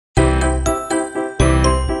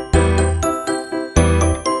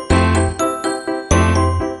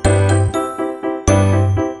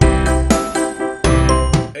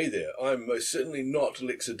most certainly not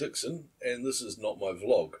Lexa Dixon, and this is not my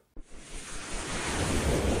vlog.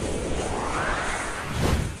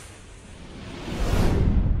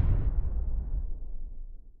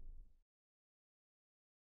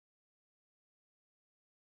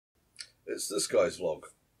 It's this guy's vlog.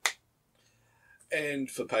 And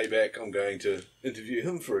for payback, I'm going to interview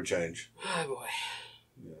him for a change. Oh boy.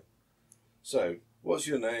 Yeah. So, what's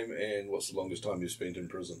your name and what's the longest time you've spent in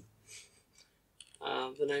prison?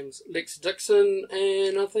 The name's Lexa Dixon,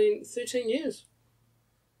 and I think 13 years.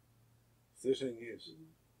 13 years.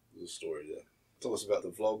 There's a story there. Tell us about the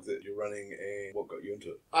vlog that you're running and what got you into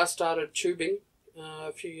it. I started tubing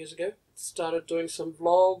a few years ago. Started doing some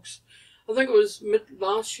vlogs. I think it was mid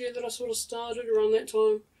last year that I sort of started, around that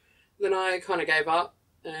time. Then I kind of gave up,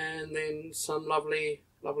 and then some lovely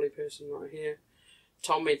person right here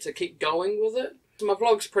told me to keep going with it. So my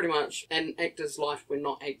vlog's pretty much an actor's life when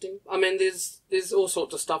not acting. I mean, there's all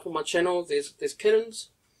sorts of stuff on my channel. There's kittens,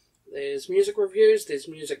 there's music reviews, there's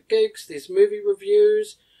music gigs, there's movie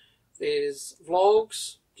reviews, there's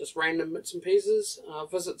vlogs, just random bits and pieces,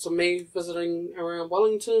 visits of me visiting around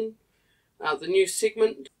Wellington, the new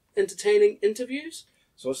segment, entertaining interviews.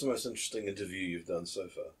 So what's the most interesting interview you've done so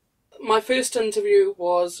far? My first interview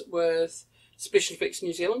was with Special Effects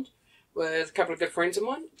New Zealand, with a couple of good friends of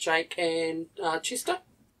mine, Jake and Chester.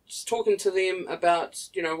 Just talking to them about,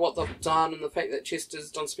 you know, what they've done and the fact that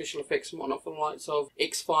Chester's done special effects and whatnot for the likes of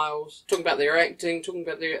X-Files. Talking about their acting, talking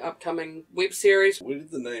about their upcoming web series. Where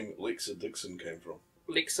did the name Lexa Dixon came from?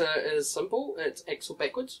 Lexa is simple, it's Axel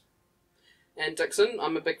backwards. And Dixon,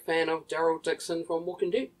 I'm a big fan of Daryl Dixon from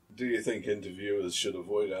Walking Dead. Do you think interviewers should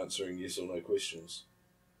avoid answering yes or no questions?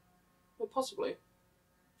 Well, possibly.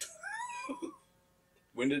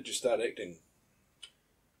 When did you start acting?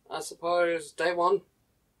 I suppose day one.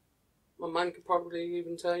 My mum could probably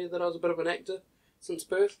even tell you that I was a bit of an actor since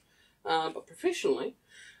birth. But professionally,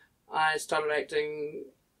 I started acting,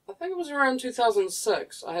 I think it was around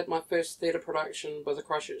 2006. I had my first theatre production by the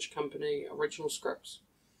Christchurch company, Original Scripts.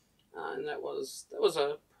 And that was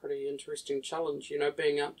a pretty interesting challenge, you know,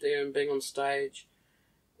 being up there and being on stage.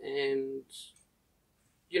 And,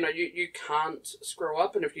 you know, you can't screw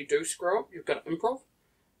up, and if you do screw up, you've got to improv.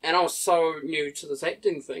 And I was so new to this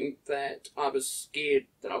acting thing that I was scared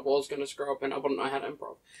that I was going to screw up and I wouldn't know how to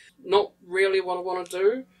improv. Not really what I want to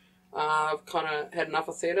do. I've kind of had enough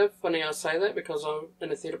of theatre. Funny I say that because I'm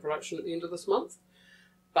in a theatre production at the end of this month.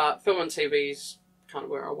 But film and TV is kind of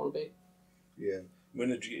where I want to be. Yeah. When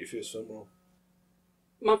did you get your first film role?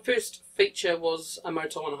 My first feature was A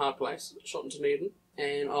Motel in a Hard Place, shot in Dunedin,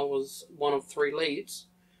 and I was one of 3 leads.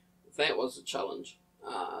 That was a challenge.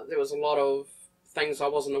 There was a lot of things I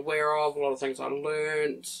wasn't aware of, a lot of things I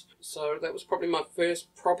learned. So that was probably my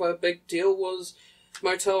first proper big deal, was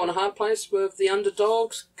Motel in a Hard Place with the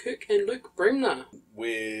underdogs, Kirk and Luke Bremner.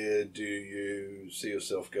 Where do you see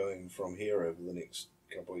yourself going from here over the next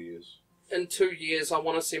couple of years? In 2 years, I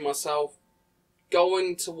want to see myself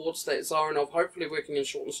going towards that zone of hopefully working in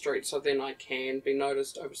Shorten Street, so then I can be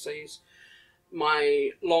noticed overseas. My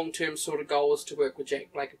long-term sort of goal is to work with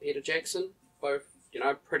Jack Blake and Peter Jackson, both, you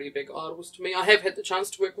know, pretty big idols to me. I have had the chance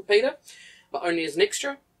to work with Peter, but only as an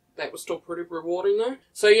extra. That was still pretty rewarding though.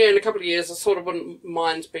 So yeah, in a couple of years I sort of wouldn't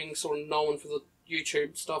mind being sort of known for the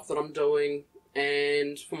YouTube stuff that I'm doing,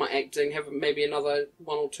 and for my acting, have maybe another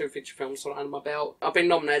 1 or 2 feature films sort of under my belt. I've been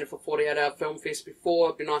nominated for 48 Hour Film Fest before.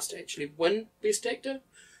 It'd be nice to actually win Best Actor.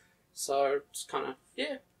 So it's kind of,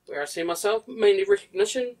 yeah, where I see myself. Mainly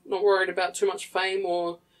recognition, not worried about too much fame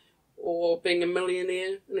or being a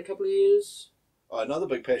millionaire in a couple of years. Another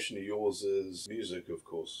big passion of yours is music, of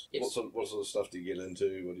course. Yes. What sort of stuff do you get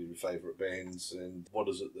into? What are your favourite bands? And what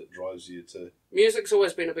is it that drives you to... Music's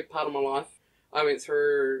always been a big part of my life. I went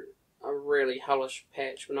through a really hellish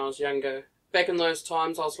patch when I was younger. Back in those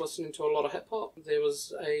times, I was listening to a lot of hip-hop. There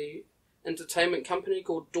was a entertainment company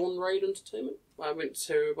called Dawn Raid Entertainment. I went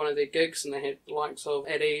to one of their gigs and they had the likes of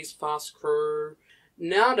At Ease, Fast Crew.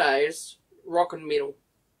 Nowadays, rock and metal.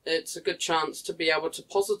 It's a good chance to be able to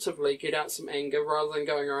positively get out some anger rather than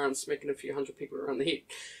going around smacking a few hundred people around the head.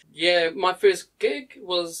 Yeah, my first gig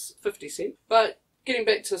was 50 Cent. But getting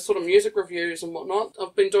back to sort of music reviews and whatnot,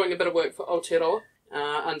 I've been doing a bit of work for Aotearoa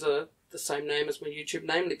under the same name as my YouTube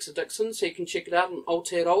name, Lexa Dixon, so you can check it out on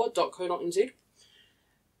aotearoa.co.nz.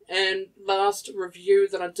 And last review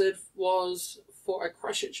that I did was for a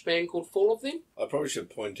Christchurch band called Fall of Them. I probably should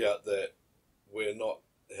point out that we're not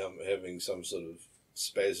having some sort of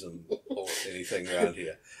spasm or anything around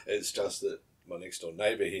here. It's just that my next door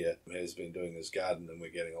neighbour here has been doing his garden and we're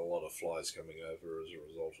getting a lot of flies coming over as a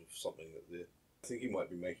result of something that they're... I think he might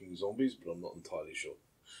be making zombies, but I'm not entirely sure.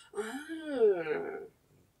 Ah.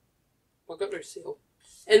 I got Lucille.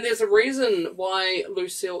 And there's a reason why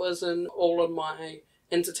Lucille is in all of my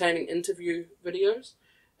entertaining interview videos.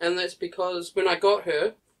 And that's because when I got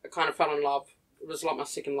her, I kind of fell in love. It was like my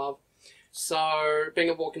second love. So, being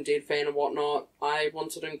a Walking Dead fan and whatnot, I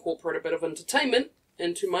wanted to incorporate a bit of entertainment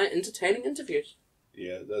into my entertaining interviews.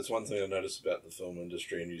 Yeah, that's one thing I noticed about the film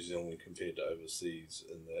industry in New Zealand compared to overseas,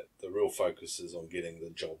 in that the real focus is on getting the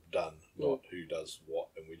job done, not who does what.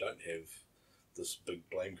 And we don't have this big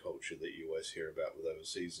blame culture that you always hear about with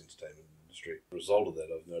overseas entertainment industry. As a result of that,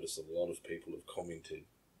 I've noticed a lot of people have commented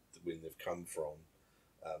when they've come from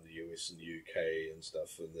the US and the UK and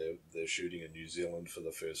stuff, and they're shooting in New Zealand for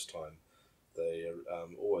the first time. They are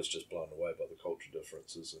always just blown away by the culture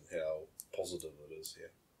differences and how positive it is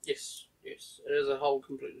here. Yes, yes. It is a whole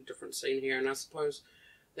completely different scene here, and I suppose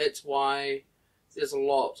that's why there's a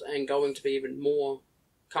lot, and going to be even more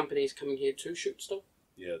companies coming here to shoot stuff.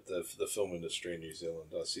 Yeah, the film industry in New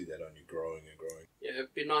Zealand, I see that only growing and growing. Yeah,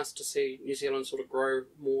 it'd be nice to see New Zealand sort of grow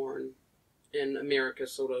more and America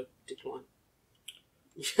sort of decline.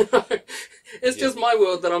 It's just my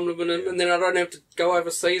world that I'm living in, and then I don't have to go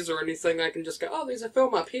overseas or anything. I can just go, oh, there's a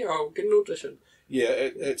film up here, I'll get an audition. Yeah,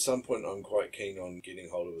 at some point I'm quite keen on getting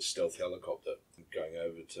hold of a stealth helicopter, going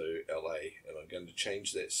over to LA, and I'm going to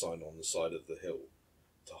change that sign on the side of the hill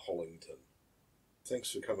to Hollington.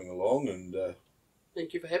 Thanks for coming along, and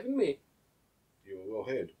thank you for having me. You were well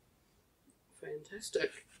had.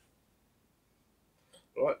 Fantastic.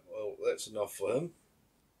 Right, well, that's enough for him.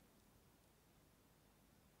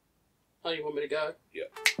 Oh, you want me to go? Yeah.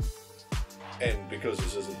 And because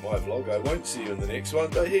this isn't my vlog, I won't see you in the next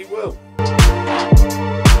one, but he will.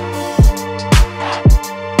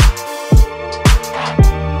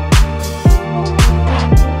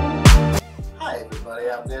 Hi everybody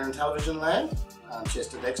out there in television land. I'm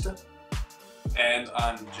Chester Dixon. And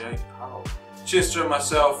I'm Jake Hull. Chester and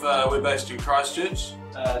myself, we're based in Christchurch.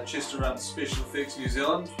 Chester runs Special Effects New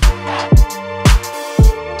Zealand.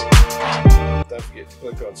 Don't forget to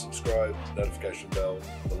click on subscribe, notification bell,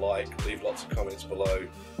 the like, leave lots of comments below.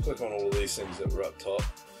 Click on all of these things that were up top,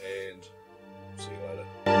 and see you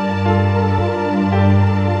later.